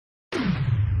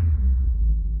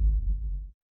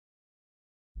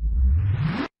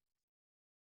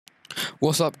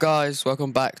What's up, guys?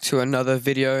 Welcome back to another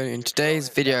video. In today's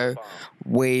video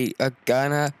we are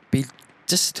gonna be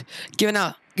just giving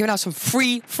out some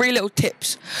free little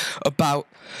tips about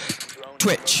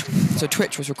Twitch. So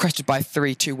Twitch was requested by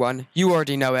 321. You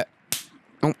already know it.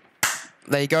 Oh,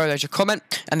 there you go, there's your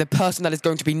comment, and the person that is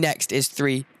going to be next is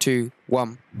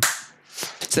 321.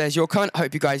 So there's your comment. I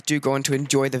hope you guys do go on to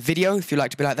enjoy the video. If you'd like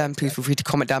to be like them, please feel free to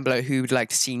comment down below who you would like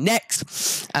to see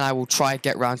next, and I will try to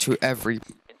get around to every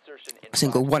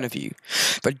single one of you.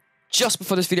 But just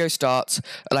before this video starts,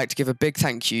 I'd like to give a big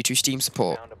thank you to Steam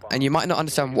support. And you might not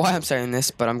understand why I'm saying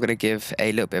this, but I'm going to give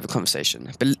a little bit of a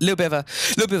conversation, a little bit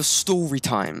of story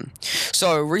time.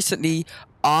 So recently,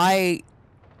 I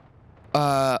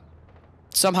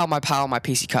somehow my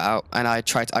PC cut out, and I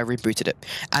rebooted it,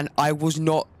 and I was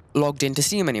not logged into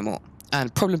Steam anymore.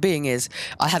 And problem being is,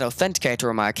 I had Authenticator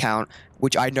on my account,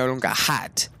 which I no longer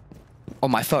had on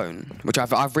my phone, which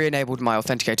I've re-enabled my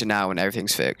Authenticator now, and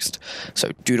everything's fixed. So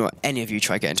do not any of you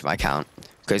try to get into my account,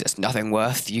 because it's nothing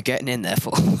worth you getting in there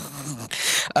for.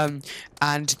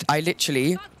 And I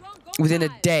literally, within a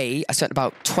day, I sent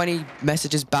about 20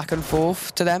 messages back and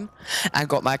forth to them, and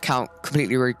got my account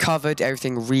completely recovered,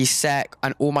 everything reset,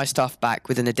 and all my stuff back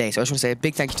within a day. So I just want to say a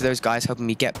big thank you to those guys helping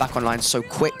me get back online so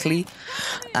quickly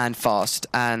and fast.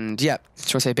 And yeah,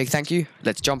 just want to say a big thank you.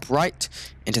 Let's jump right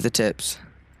into the tips.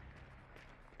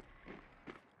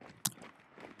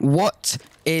 What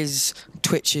is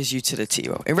Twitch's utility?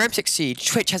 Well, in Rainbow Six Siege,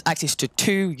 Twitch has access to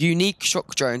 2 unique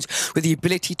shock drones with the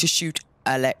ability to shoot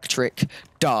electric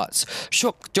darts.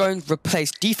 Shock drones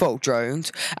replace default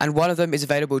drones, and one of them is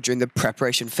available during the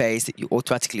preparation phase that you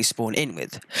automatically spawn in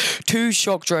with.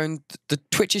 The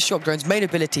Twitch's shock drone's main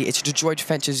ability is to destroy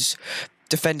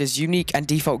defenders' unique and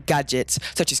default gadgets,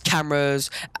 such as cameras,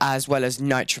 as well as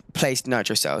placed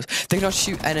nitro cells. They can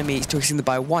also shoot enemies to exceed them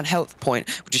by 1 health point,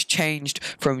 which has changed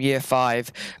from Year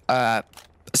 5,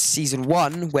 Season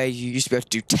 1, where you used to be able to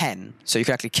do 10, so you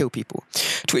can actually kill people.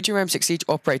 Twitch and Rainbow Six Siege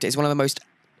Operator is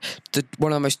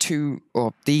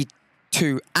the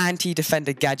two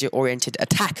anti-defender gadget-oriented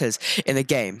attackers in the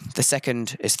game. The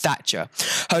second is Thatcher.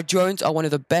 Her drones are one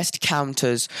of the best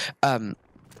counters and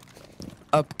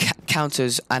are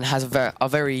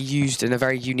very used in a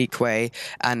very unique way,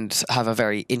 and have a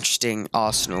very interesting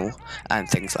arsenal and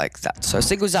things like that. So a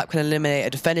single zap can eliminate a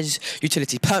defender's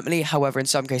utility permanently. However, in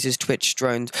some cases, Twitch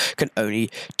drones can only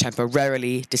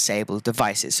temporarily disable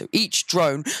devices. So each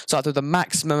drone starts with a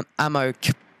maximum ammo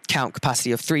count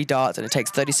capacity of 3 darts, and it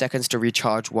takes 30 seconds to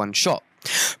recharge 1 shot.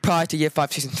 Prior to Year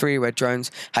 5 Season 3, where drones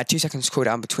had 2 seconds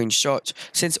cooldown between shots,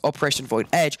 since Operation Void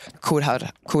Edge, the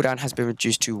cooldown has been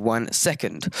reduced to 1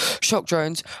 second. Shock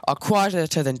drones are quieter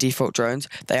than default drones.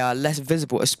 They are less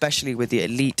visible, especially with the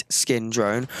elite skin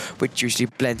drone, which usually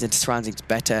blends into surroundings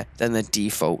better than the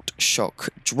default shock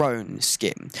drone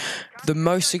skin. The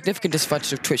most significant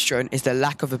disadvantage of Twitch drone is the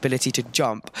lack of ability to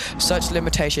jump. Such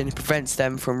limitation prevents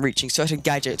them from reaching certain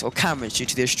gadgets or cameras due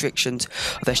to the restrictions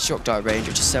of their shock dart range,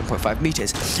 which is 7.5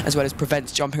 meters, as well as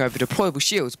prevents jumping over deployable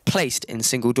shields placed in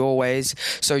single doorways,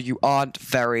 so you aren't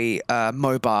very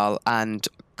mobile and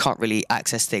can't really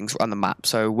access things on the map.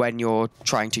 So when you're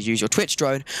trying to use your Twitch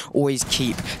drone, always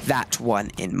keep that one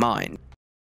in mind.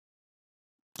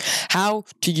 How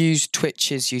to use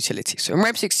Twitch's utility. So in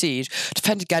Rainbow Six Siege,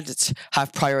 defender gadgets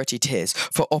have priority tiers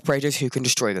for operators who can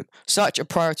destroy them. Such a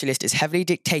priority list is heavily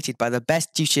dictated by the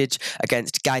best usage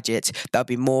against gadgets that will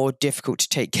be more difficult to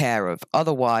take care of.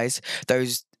 Otherwise,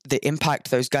 the impact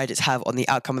those gadgets have on the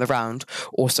outcome of the round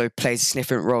also plays a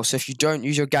significant role. So if you don't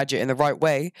use your gadget in the right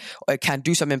way, it can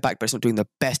do some impact, but it's not doing the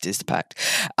best impact.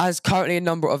 As currently a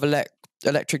number of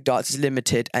electric darts is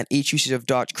limited, and each usage of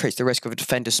darts creates the risk of a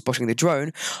defender spotting the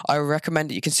drone, I recommend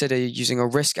that you consider using a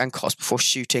risk and cost before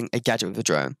shooting a gadget with a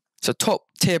drone. So top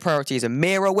tier priority is a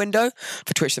mirror window.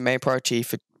 For Twitch, the main priority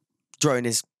for drone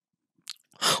is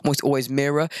almost always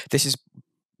mirror. This is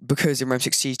because in Rainbow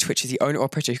Six Siege, Twitch is the only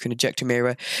operator who can eject a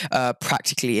mirror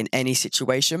practically in any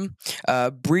situation.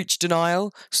 Breach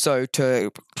denial, so to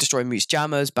destroy Mute's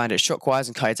jammers, Bandit shockwires,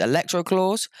 and Kaid's electro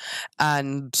claws.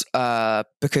 And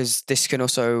because this can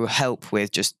also help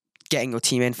with just getting your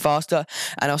team in faster.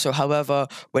 And also, however,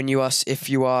 if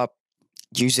you are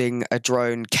using a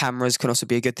drone, cameras can also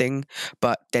be a good thing,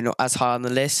 but they're not as high on the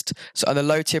list. So on the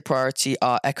low tier priority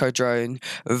are Echo Drone,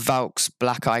 Valk's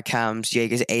Black Eye Cams,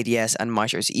 Jaeger's ADS, and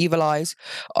Maestro's Evil Eyes.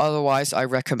 Otherwise, I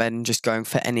recommend just going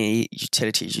for any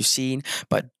utilities you've seen,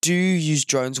 but do use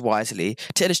drones wisely.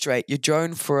 To illustrate, your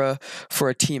drone for a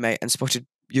teammate and spotted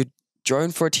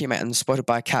drone for a teammate and spotted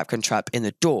by a Capcan trap in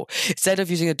the door. Instead of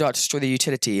using a dart to destroy the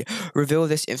utility, reveal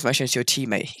this information to your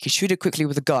teammate. You can shoot it quickly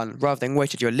with a gun rather than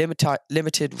wait your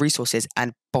limited resources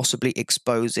and possibly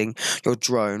exposing your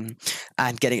drone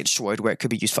and getting it destroyed where it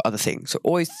could be used for other things. So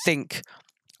always think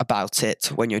about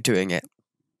it when you're doing it.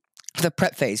 The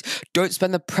prep phase. Don't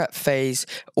spend the prep phase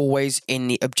always in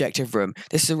the objective room.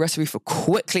 This is a recipe for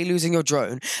quickly losing your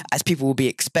drone, as people will be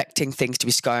expecting things to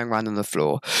be skying around on the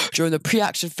floor. During the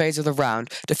pre-action phase of the round,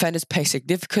 defenders pay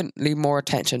significantly more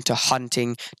attention to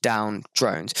hunting down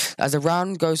drones. As the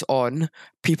round goes on,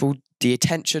 the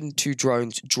attention to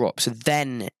drones drops. So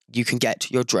then you can get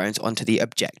your drones onto the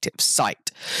objective site.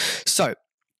 So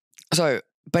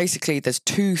basically, there's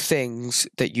two things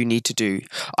that you need to do.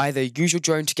 Either use your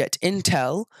drone to get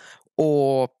intel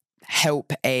or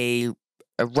help a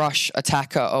rush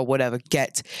attacker or whatever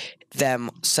get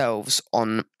themselves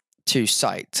on to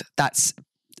site. That's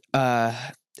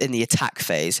in the attack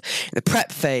phase. In the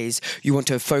prep phase, you want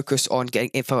to focus on getting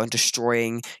info and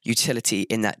destroying utility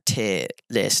in that tier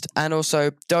list. And also,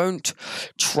 don't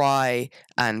try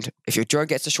and, if your drone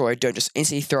gets destroyed, don't just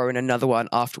instantly throw in another one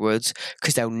afterwards,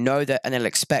 because they'll know that and they'll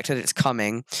expect that it's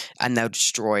coming and they'll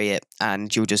destroy it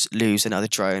and you'll just lose another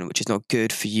drone, which is not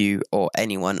good for you or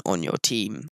anyone on your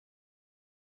team.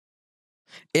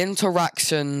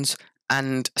 Interactions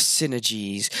and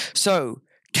synergies. So,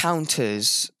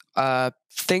 counters.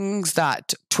 Things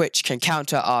that Twitch can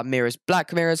counter are Mirror's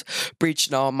Black Mirrors,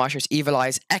 Breach Null, Maestro's Evil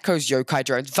Eyes, Echo's Yokai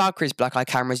Drones, Valkyrie's Black Eye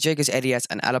Cameras, Jaeger's ADS,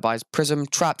 and Alibi's Prism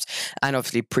Traps, and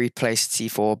obviously pre-placed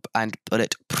C4 and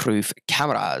bulletproof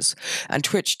cameras. And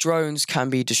Twitch drones can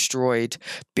be destroyed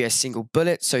by a single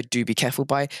bullet, so do be careful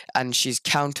by. And she's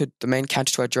countered, the main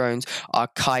counter to her drones are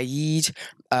Kaid,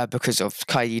 because of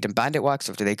Kaid and Bandit works,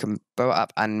 after they can blow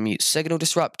up and mute signal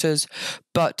disruptors.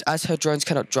 But as her drones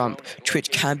cannot jump,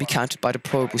 Twitch can be countered by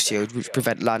deployable shields, which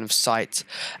prevent line of sight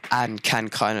and can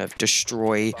kind of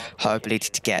destroy her ability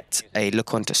to get a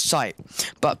look onto sight.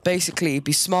 But basically,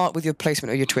 be smart with your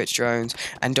placement of your Twitch drones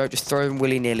and don't just throw them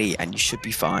willy-nilly and you should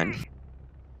be fine.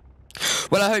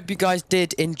 Well, I hope you guys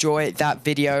did enjoy that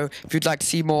video. If you'd like to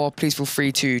see more, please feel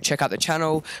free to check out the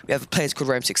channel. We have a playlist called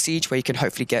Rainbow Six Siege where you can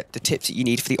hopefully get the tips that you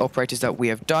need for the operators that we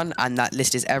have done, and that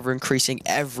list is ever increasing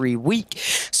every week.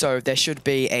 So there should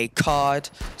be a card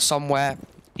somewhere.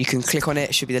 You can click on it.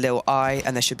 It should be the little eye,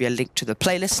 and there should be a link to the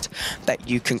playlist that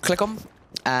you can click on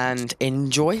and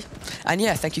enjoy. And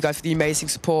yeah, thank you guys for the amazing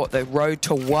support. The road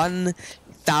to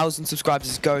 1,000 subscribers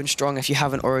is going strong. If you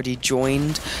haven't already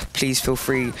joined, please feel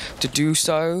free to do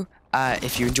so.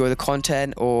 If you enjoy the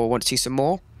content or want to see some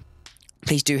more,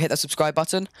 please do hit that subscribe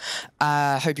button.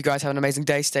 Hope you guys have an amazing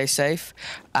day. Stay safe,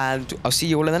 and I'll see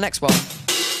you all in the next one.